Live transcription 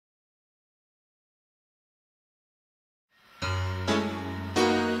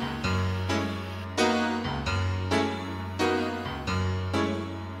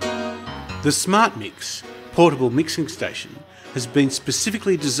The SmartMix portable mixing station has been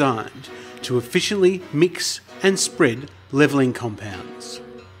specifically designed to efficiently mix and spread levelling compounds.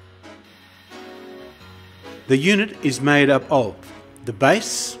 The unit is made up of the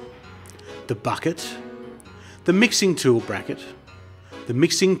base, the bucket, the mixing tool bracket, the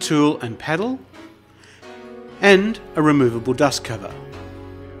mixing tool and paddle, and a removable dust cover.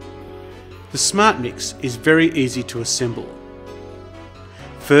 The SmartMix is very easy to assemble.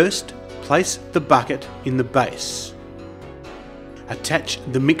 First, place the bucket in the base. Attach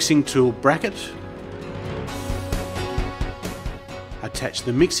the mixing tool bracket. Attach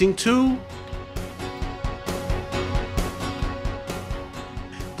the mixing tool.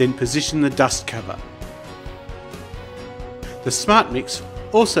 Then position the dust cover. The SmartMix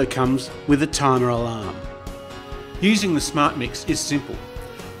also comes with a timer alarm. Using the SmartMix is simple.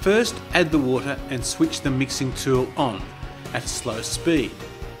 First, add the water and switch the mixing tool on at a slow speed.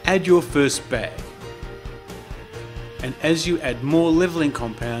 Add your first bag. And as you add more levelling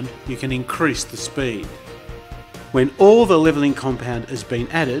compound, you can increase the speed. When all the levelling compound has been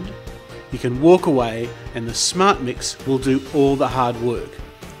added, you can walk away and the SmartMix will do all the hard work,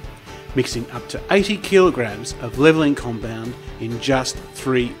 mixing up to 80 kilograms of levelling compound in just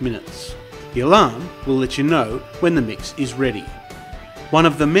 3 minutes. The alarm will let you know when the mix is ready. One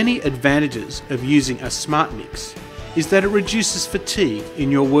of the many advantages of using a SmartMix is that it reduces fatigue in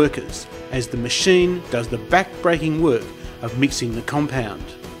your workers, as the machine does the back-breaking work of mixing the compound.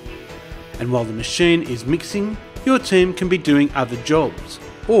 And while the machine is mixing, your team can be doing other jobs,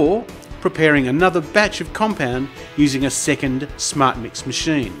 or preparing another batch of compound using a second SmartMix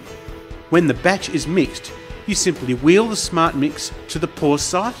machine. When the batch is mixed, you simply wheel the SmartMix to the pour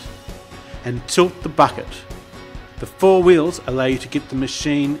site and tilt the bucket. The 4 wheels allow you to get the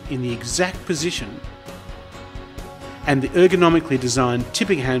machine in the exact position, and the ergonomically designed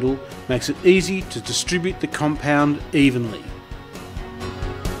tipping handle makes it easy to distribute the compound evenly.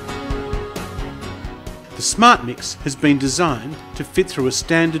 The SmartMix has been designed to fit through a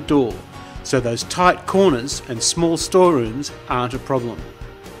standard door, so those tight corners and small storerooms aren't a problem.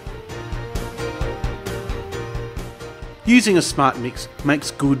 Using a SmartMix makes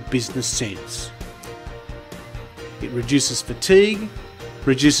good business sense. It reduces fatigue,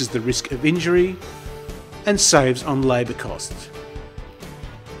 reduces the risk of injury, and saves on labour costs.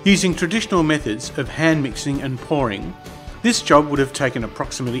 Using traditional methods of hand mixing and pouring, this job would have taken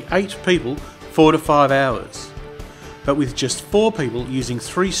approximately 8 people 4 to 5 hours. But with just 4 people using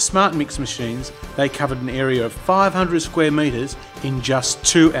 3 SmartMix machines, they covered an area of 500 square metres in just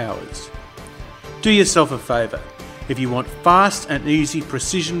 2 hours. Do yourself a favour. If you want fast and easy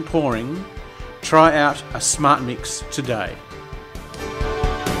precision pouring, try out a SmartMix today.